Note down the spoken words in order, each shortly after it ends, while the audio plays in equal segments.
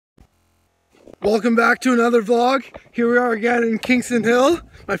Welcome back to another vlog. Here we are again in Kingston Hill,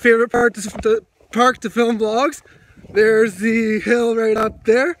 my favorite park to film vlogs. There's the hill right up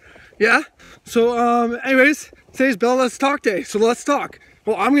there. Yeah. So anyways, today's Bell Let's Talk Day. So let's talk.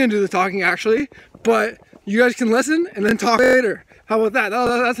 Well, I'm gonna do the talking actually, but you guys can listen and then talk later. How about that?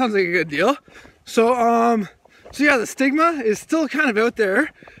 That sounds like a good deal. So yeah, the stigma is still kind of out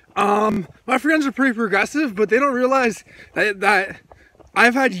there. My friends are pretty progressive, but they don't realize that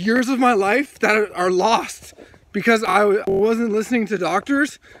I've had years of my life that are lost because I wasn't listening to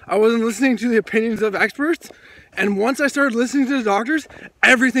doctors. I wasn't listening to the opinions of experts. And once I started listening to the doctors,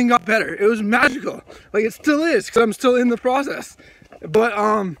 everything got better. It was magical. Like it still is, because I'm still in the process. But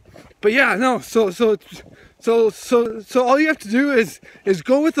yeah, no. So all you have to do is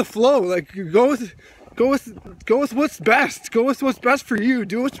go with the flow. Like go with what's best. Go with what's best for you.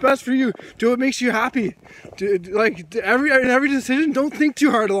 Do what's best for you. Do what makes you happy. Every decision, don't think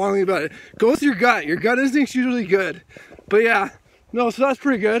too hard along about it. Go with your gut. Your gut instinct's usually good. But yeah, no, so that's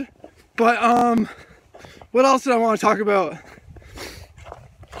pretty good. But what else did I want to talk about?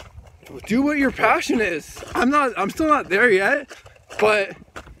 Do what your passion is. I'm still not there yet, but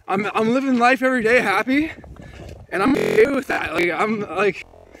I'm living life every day happy, and I'm okay with that. Like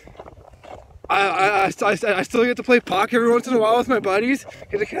I still get to play puck every once in a while with my buddies,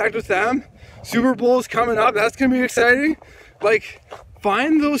 get to connect with them. Super Bowl's coming up, that's gonna be exciting. Like,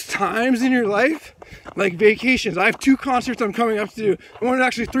 find those times in your life, like vacations. I have 2 concerts I'm coming up to do. I wanted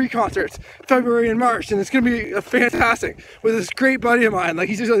actually 3 concerts, February and March, and it's gonna be fantastic with this great buddy of mine. Like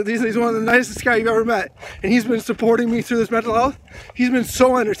he's one of the nicest guys you've ever met, and he's been supporting me through this mental health. He's been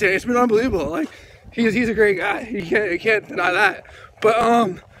so understanding. It's been unbelievable. Like he's a great guy. You can't deny that.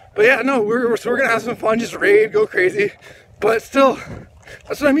 But yeah, no, we're gonna have some fun, just rave, go crazy. But still,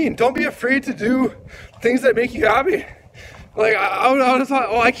 that's what I mean. Don't be afraid to do things that make you happy. Like I would have thought,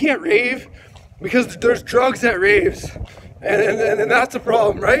 oh, I can't rave because there's drugs at raves, and that's a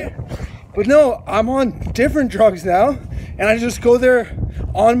problem, right? But no, I'm on different drugs now, and I just go there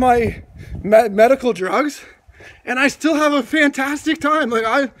on my medical drugs, and I still have a fantastic time. Like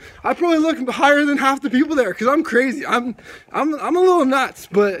I probably look higher than half the people there because I'm crazy. I'm a little nuts,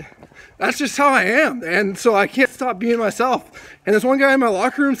 but that's just how I am, and so I can't stop being myself. And this one guy in my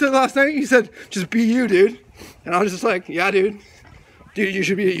locker room said last night, he said, "Just be you, dude." And I was just like, "Yeah, dude, you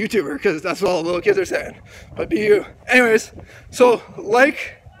should be a YouTuber because that's what all the little kids are saying. But be you." Anyways, so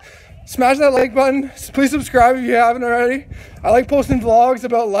smash that like button. Please subscribe if you haven't already. I like posting vlogs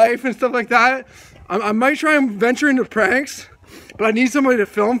about life and stuff like that. I might try and venture into pranks, but I need somebody to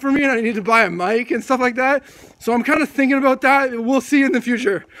film for me, and I need to buy a mic and stuff like that. So I'm kind of thinking about that. We'll see in the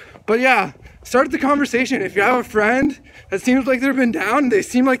future. But yeah, start the conversation. If you have a friend that seems like they've been down, they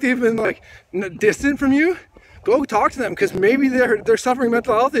seem like they've been like distant from you, go talk to them, because maybe they're suffering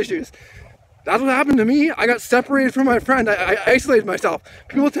mental health issues. That's what happened to me. I got separated from my friend. I isolated myself.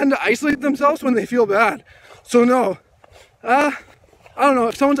 People tend to isolate themselves when they feel bad. So no, I don't know,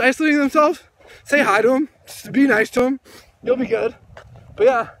 if someone's isolating themselves, say hi to them, just be nice to them, you'll be good. But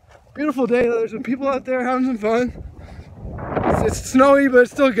yeah, beautiful day. There's some people out there having some fun. It's snowy, but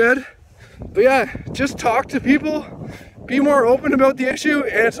it's still good. But yeah, just talk to people, be more open about the issue,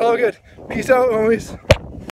 and it's all good. Peace out, homies.